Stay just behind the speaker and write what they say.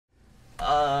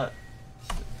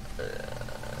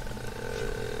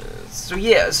So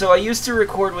yeah, so I used to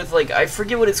record with, like, I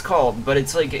forget what it's called, but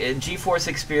it's like GeForce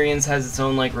Experience has its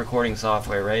own, like, recording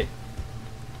software, right?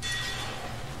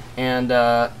 And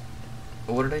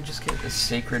what did I just get? A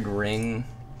sacred ring,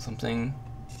 something.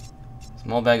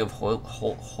 Small bag of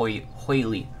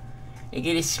hoily. I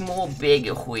get a small bag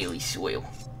of hoily soil.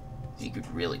 You could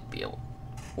really build.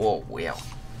 Oh well,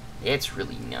 that's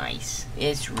really nice.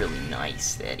 It's really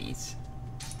nice. That is.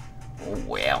 Oh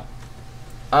well.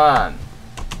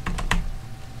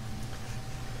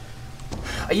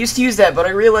 I used to use that, but I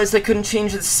realized I couldn't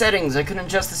change the settings. I couldn't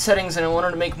adjust the settings, and I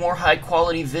wanted to make more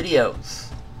high-quality videos.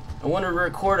 I wanted to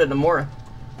record at a more,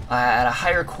 at a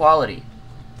higher quality.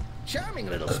 Charming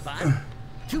little spot.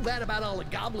 Too bad about all the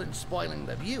goblins spoiling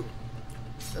the view.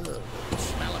 Ugh,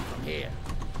 smell them from here.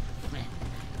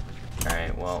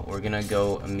 Alright, well, we're gonna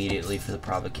go immediately for the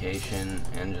provocation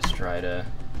and just try to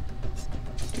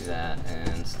do that.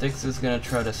 And Styx is gonna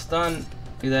try to stun.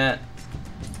 Do that.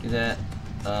 Do that.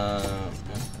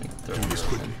 Throw this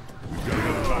quickly.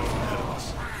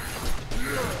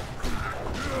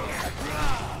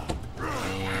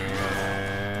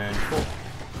 And cool.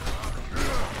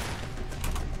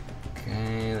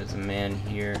 Okay, there's a man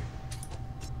here.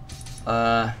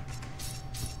 I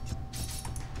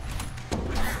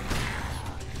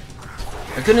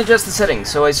couldn't adjust the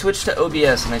settings, so I switched to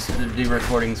OBS and I started to do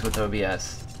recordings with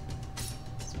OBS.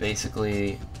 It's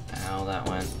basically how that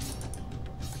went.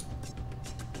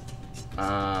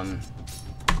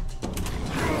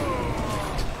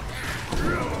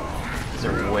 These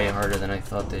are way harder than I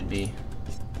thought they'd be.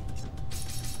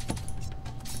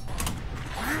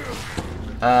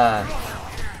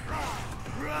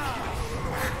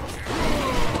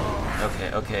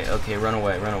 Okay, run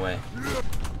away, run away.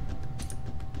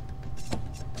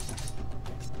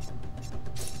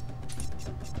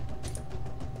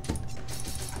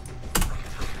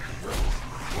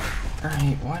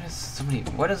 Alright,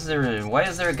 why is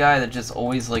there a guy that just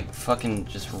always, like, fucking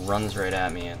just runs right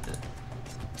at me at the...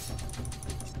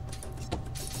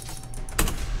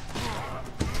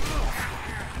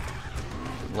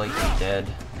 Like, dead.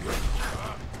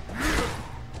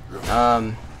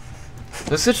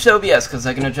 Let's switch to OBS, because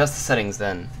I can adjust the settings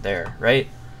then, there, right?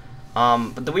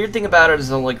 But the weird thing about it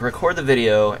is I'll, like, record the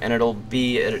video, and it'll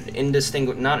be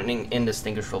not an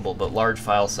indistinguishable, but large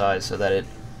file size, so that it...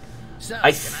 So, can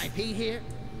I pee here?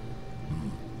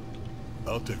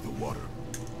 I'll take the water.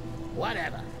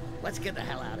 Whatever. Let's get the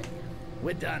hell out of here.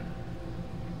 We're done.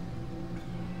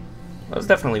 That was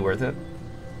definitely worth it.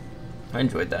 I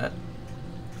enjoyed that.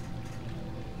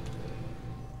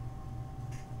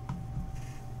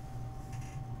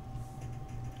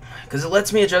 Because it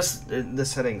lets me adjust the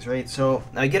settings, right? So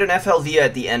I get an FLV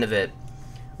at the end of it,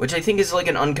 which I think is like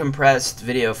an uncompressed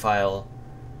video file.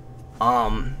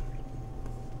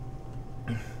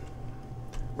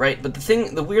 Right, but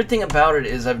the weird thing about it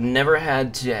is I've never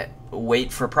had to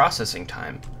wait for processing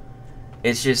time.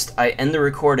 It's just I end the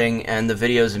recording and the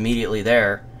video's immediately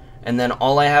there, and then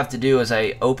all I have to do is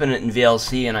I open it in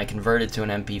VLC and I convert it to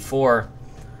an MP4,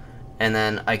 and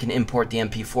then I can import the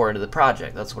MP4 into the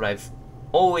project. That's what I've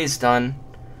always done.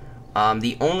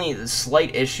 The only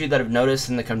slight issue that I've noticed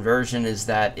in the conversion is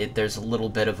that there's a little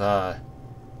bit of a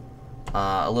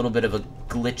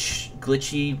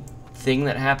glitchy thing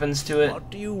that happens to it. What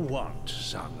do you want,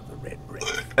 son of the Red Ring?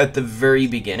 At the very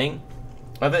beginning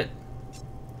of it.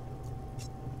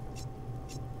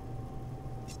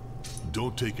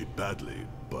 Don't take it badly,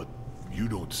 but you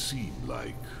don't seem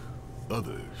like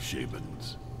other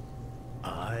shamans.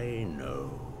 I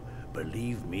know.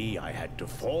 Believe me, I had to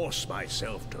force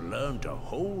myself to learn to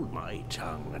hold my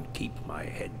tongue and keep my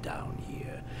head down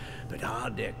here. But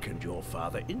Ardek and your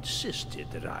father insisted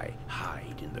that I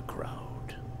hide in the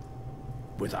crowd.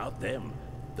 Without them,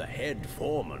 the head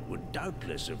foreman would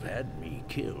doubtless have had me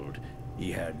killed.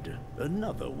 He had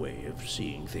another way of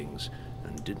seeing things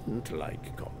and didn't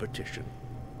like competition.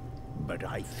 But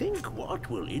I think what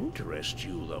will interest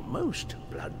you the most,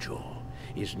 Bloodjaw,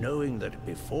 is knowing that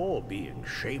before being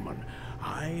shaman,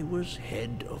 I was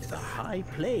head of the High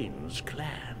Plains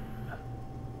clan.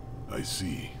 I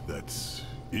see. That's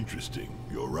interesting.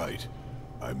 You're right.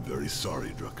 I'm very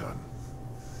sorry, Drakan.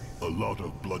 A lot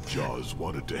of Bloodjaws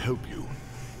wanted to help you,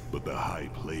 but the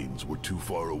High Plains were too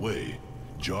far away.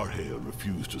 Jarhael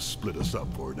refused to split us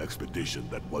up for an expedition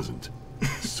that wasn't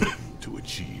certain to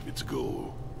achieve its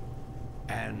goal.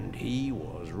 And he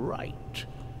was right.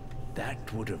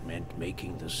 That would have meant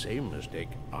making the same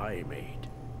mistake I made.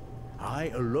 I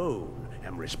alone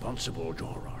am responsible,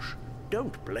 Jorosh.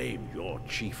 Don't blame your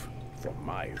chief for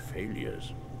my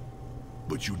failures.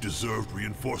 But you deserved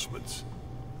reinforcements.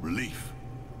 Relief.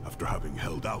 After having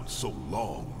held out so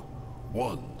long.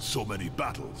 won so many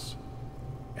battles.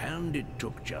 And it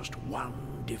took just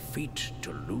one defeat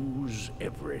to lose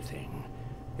everything.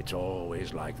 It's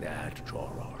always like that,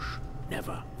 Jorosh.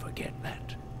 Never forget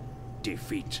that.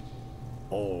 Defeat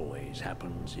always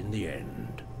happens in the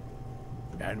end.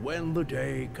 And when the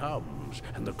day comes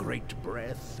and the Great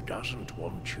Breath doesn't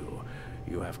want you,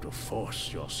 you have to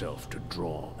force yourself to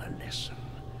draw a lesson.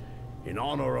 In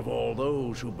honor of all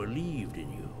those who believed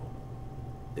in you.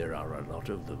 There are a lot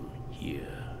of them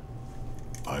here.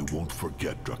 I won't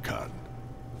forget, Drakan.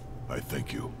 I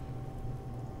thank you.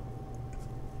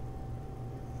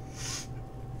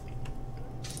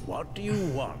 What do you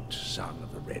want, son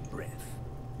of the Red Breath?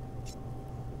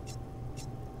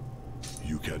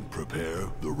 You can prepare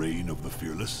the reign of the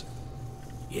Fearless?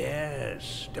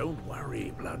 Yes, don't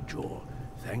worry, Bloodjaw.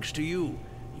 Thanks to you,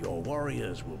 your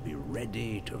warriors will be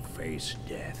ready to face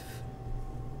death.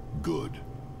 Good.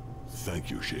 Thank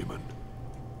you, Shaman.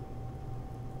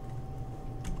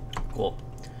 Cool.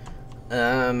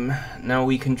 Now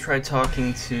we can try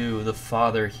talking to the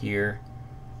father here.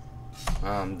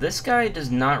 This guy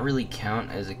does not really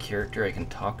count as a character I can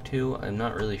talk to. I'm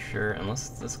not really sure, unless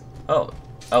this... Oh,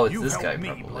 it's this guy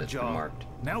probably. It's been marked.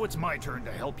 Now it's my turn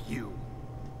to help you.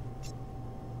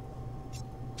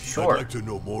 Sure. I'd like to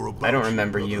know more about I don't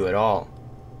remember you at all.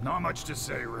 Not much to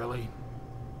say, really.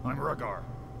 I'm Rhaegar,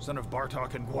 son of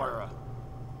Bartok and Gwara,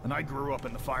 and I grew up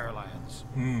in the Firelands.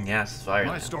 Yes,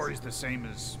 Firelands. My story's the same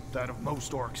as that of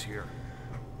most orcs here.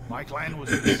 My clan was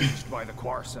besieged by the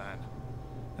Quarsan,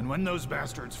 and when those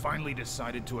bastards finally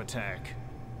decided to attack,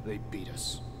 they beat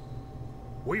us.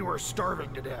 We were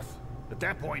starving to death. At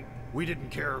that point, we didn't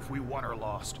care if we won or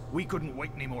lost. We couldn't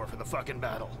wait anymore for the fucking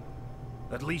battle.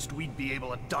 At least we'd be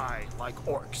able to die like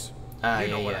orcs. You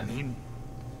know what I mean?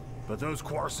 But those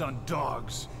Quarsan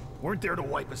dogs weren't there to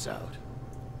wipe us out.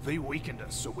 They weakened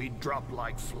us so we dropped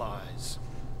like flies,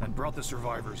 and brought the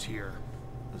survivors here,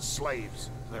 as slaves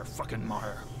to their fucking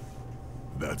mire.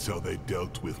 That's how they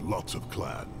dealt with lots of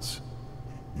clans.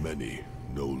 Many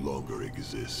no longer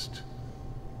exist.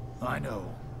 I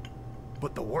know.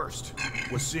 But the worst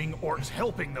was seeing orcs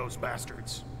helping those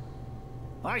bastards.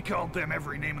 I called them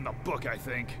every name in the book, I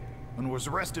think, and was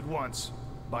arrested once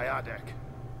by Adek.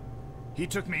 He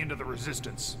took me into the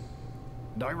Resistance,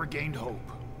 and I regained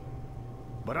hope.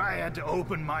 But I had to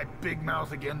open my big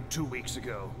mouth again 2 weeks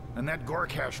ago, and that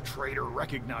Gorkash traitor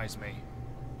recognized me.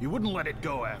 He wouldn't let it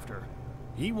go after.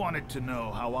 He wanted to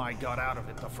know how I got out of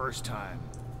it the first time.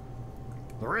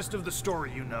 The rest of the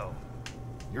story you know.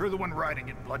 You're the one writing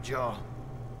it, Bloodjaw.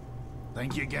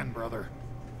 Thank you again, brother.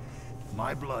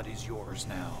 My blood is yours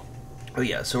now. Oh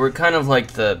yeah, so we're kind of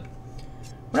like the...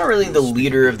 We're not really the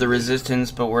leader of the Resistance,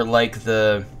 but we're like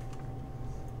the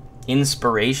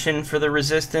inspiration for the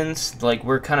Resistance. Like,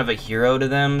 we're kind of a hero to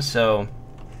them, so...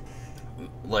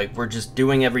 Like, we're just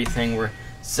doing everything. We're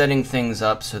setting things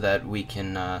up so that we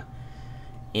can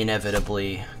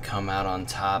inevitably come out on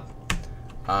top.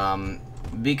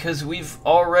 Because we've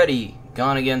already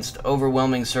gone against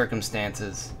overwhelming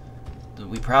circumstances.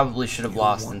 We probably should have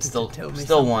lost and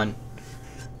still won.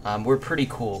 We're pretty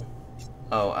cool.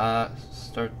 Oh,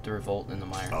 start the revolt in the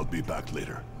mire. I'll be back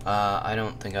later. I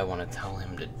don't think I want to tell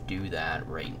him to do that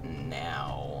right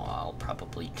now. I'll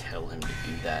probably tell him to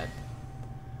do that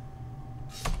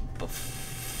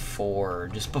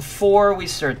just before we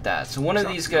start that. So one of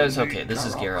these guys, okay, this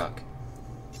is Garrock.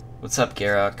 What's up,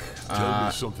 Garrock? Tell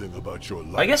me something about your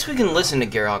life. I guess we can listen to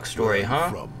Garrock's story,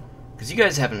 huh? Because you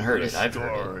guys haven't heard it. I've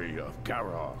heard it. The story of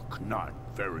Garrock, not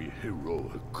very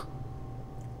heroic.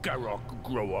 Garrock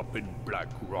grew up in Black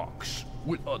Rocks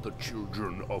with other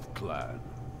children of clan.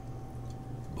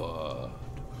 But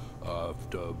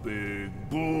after big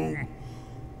boom,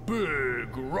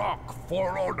 big rock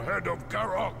fall on head of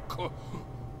Garrock.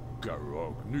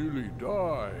 Garrock nearly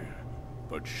died,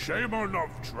 but shaman of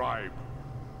tribe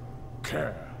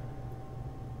care.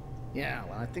 Yeah,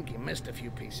 well, I think you missed a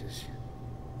few pieces.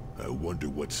 I wonder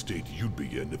what state you'd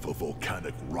be in if a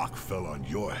volcanic rock fell on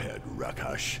your head,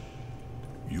 Rakash.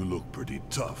 You look pretty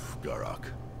tough, Garrock.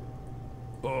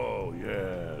 Oh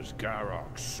yes,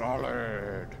 Garrock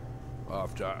solid.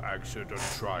 After accident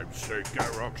tribe say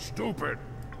Garrock stupid.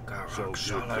 So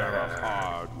did Garrock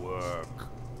hard work.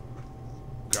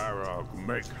 Garrock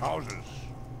make houses,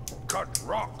 cut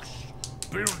rocks,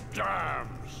 build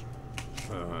dams.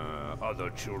 Other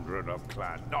children of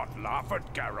clan not laugh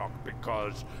at Garrock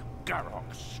because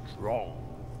Garrock's strong.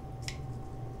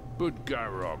 But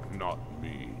Garrock not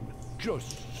mean,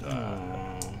 just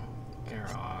sad.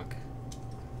 Garrock.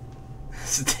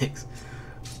 Sticks.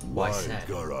 Why sad?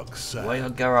 Garrock sad? Why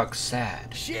Garrock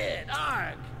sad? Shit,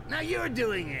 Arg! Now you're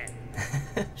doing it!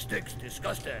 Sticks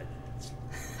disgusted.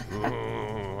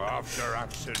 After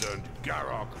accident,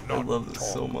 Garrock I not love this talk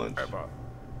so much. ever.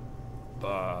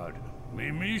 But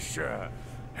Mimisha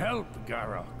help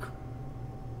Garrock.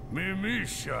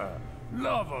 Mimisha,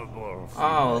 lovable female.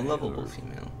 Oh, lovable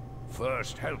female.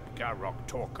 First help Garrock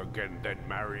talk again, then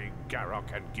marry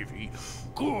Garrock and give he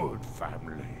good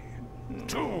family.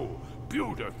 2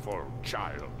 beautiful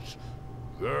childs.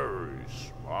 Very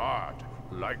smart,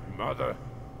 like mother.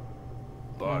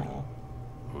 But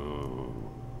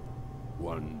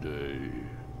one day,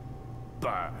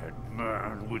 bad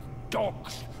man with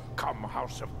dogs come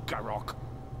house of Garrock.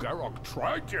 Garrock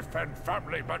tried to defend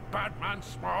family, but bad man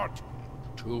smart.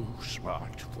 Too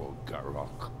smart for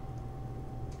Garrock.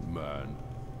 Man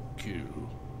kill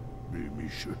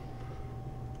Mimisha.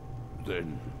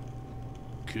 Then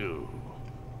kill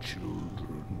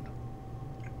children.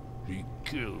 He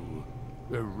kill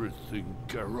everything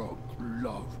Garrock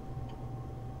love.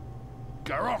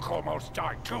 Garrock almost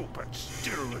died too, but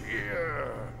still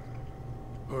here.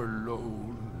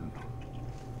 Alone.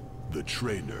 The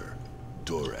trainer,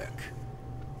 Dorek.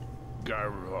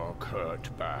 Garrock hurt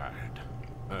bad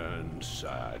and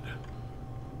sad.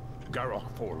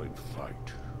 Garrock fall in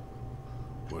fight.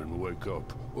 When wake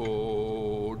up,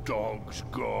 oh, dog's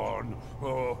gone.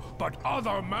 Oh, but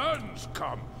other mans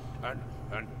come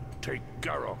and take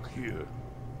Garrock here.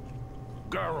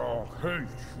 Garrock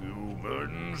hates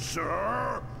humans,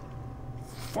 sir.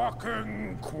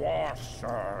 Fucking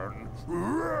Quasan.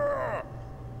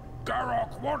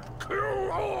 Garrock want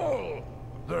kill all.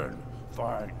 Then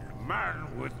find man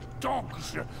with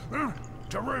dogs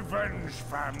to revenge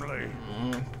family.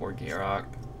 Poor Garrock.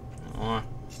 Aw.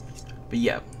 But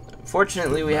yeah,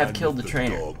 fortunately we have killed the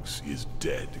trainer. Dogs is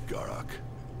dead, Garrock.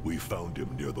 We found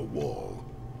him near the wall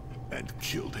and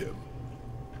killed him.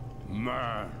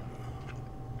 Man.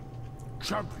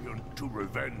 Champion to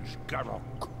revenge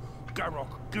Garrock.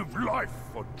 Garrock give life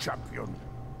for champion.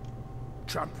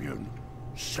 Champion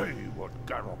say what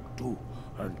Garrock do,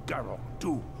 and Garrock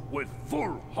do with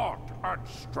full heart and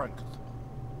strength.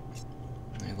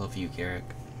 I love you, Garrock.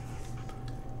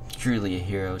 Truly a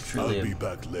hero, truly I'll be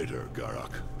back later,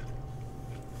 Garrock.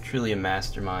 truly a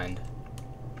mastermind.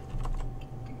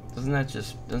 Doesn't that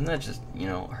just, you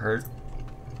know, hurt?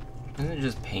 Isn't it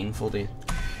just painful to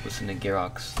listen to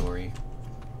Garrock's story?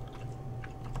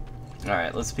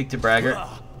 Alright, let's speak to Braggart.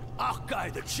 Hawkeye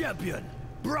the champion,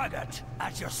 Braggart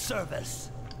at your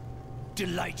service.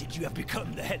 Delighted you have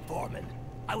become the head foreman.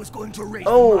 I was going to raise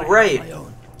Oh, mine right. on my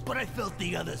own, but I felt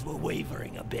the others were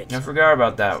wavering a bit. I forgot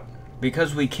about that.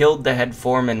 Because we killed the head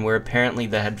foreman, we're apparently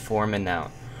the head foreman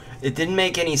now. It didn't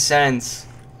make any sense,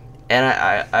 and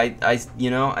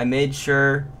I made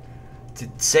sure to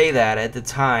say that at the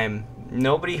time.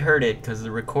 Nobody heard it because the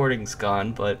recording's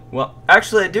gone, but, well,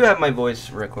 actually I do have my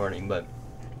voice recording, but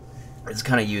it's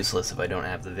kind of useless if I don't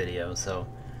have the video, so,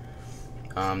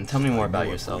 tell me more about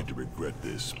yourself. I'm going to regret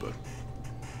this, but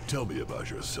tell me about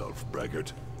yourself,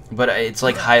 Braggart. But it's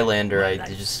like Highlander, I That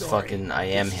just story fucking, I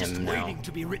am is just him now. waiting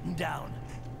to be written down.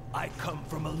 I come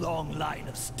from a long line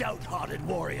of stout-hearted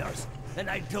warriors, and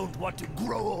I don't want to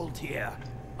grow old here.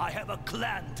 I have a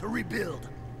clan to rebuild.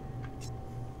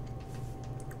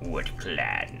 What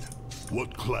clan?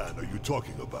 What clan are you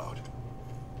talking about?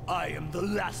 I am the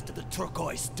last of the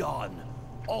Turquoise Dawn.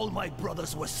 All my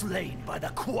brothers were slain by the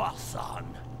Quasan.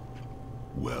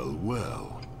 Well,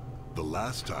 well. The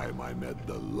last time I met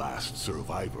the last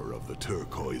survivor of the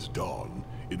Turquoise Dawn,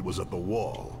 it was at the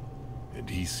wall, and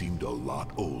he seemed a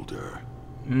lot older.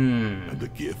 And the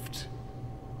gift?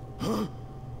 Huh?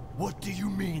 What do you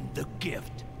mean, the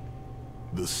gift?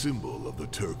 The symbol of the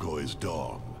Turquoise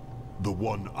Dawn. The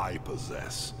one I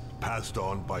possess. Passed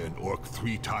on by an orc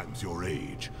 3 times your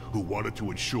age, who wanted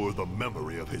to ensure the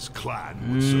memory of his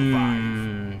clan would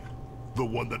survive. The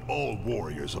one that all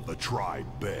warriors of the tribe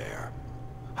bear.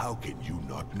 How can you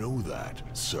not know that,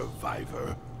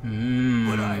 survivor?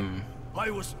 But I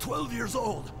was 12 years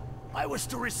old. I was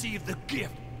to receive the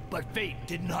gift, but fate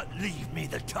did not leave me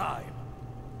the time.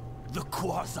 The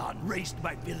Quasan razed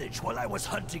my village while I was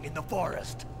hunting in the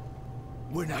forest.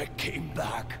 When I came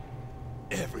back,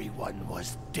 everyone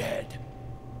was dead.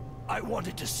 I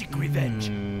wanted to seek revenge,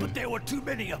 but there were too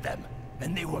many of them,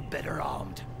 and they were better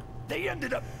armed. They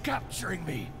ended up capturing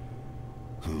me.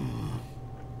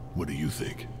 What do you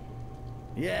think?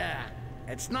 Yeah,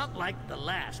 it's not like the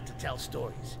last to tell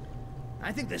stories.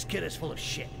 I think this kid is full of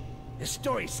shit. His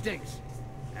story stinks,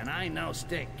 and I know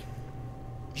stink.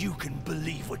 You can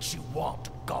believe what you want,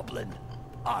 Goblin.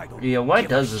 I don't Yeah, why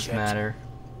give a does this shit. matter?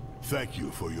 Thank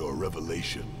you for your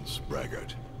revelations,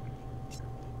 Braggart.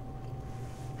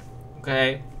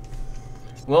 Okay.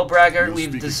 Well, Braggart, We'll we've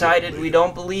speak decided again we later.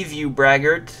 don't believe you,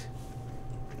 Braggart.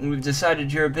 We've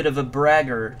decided you're a bit of a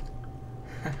bragger.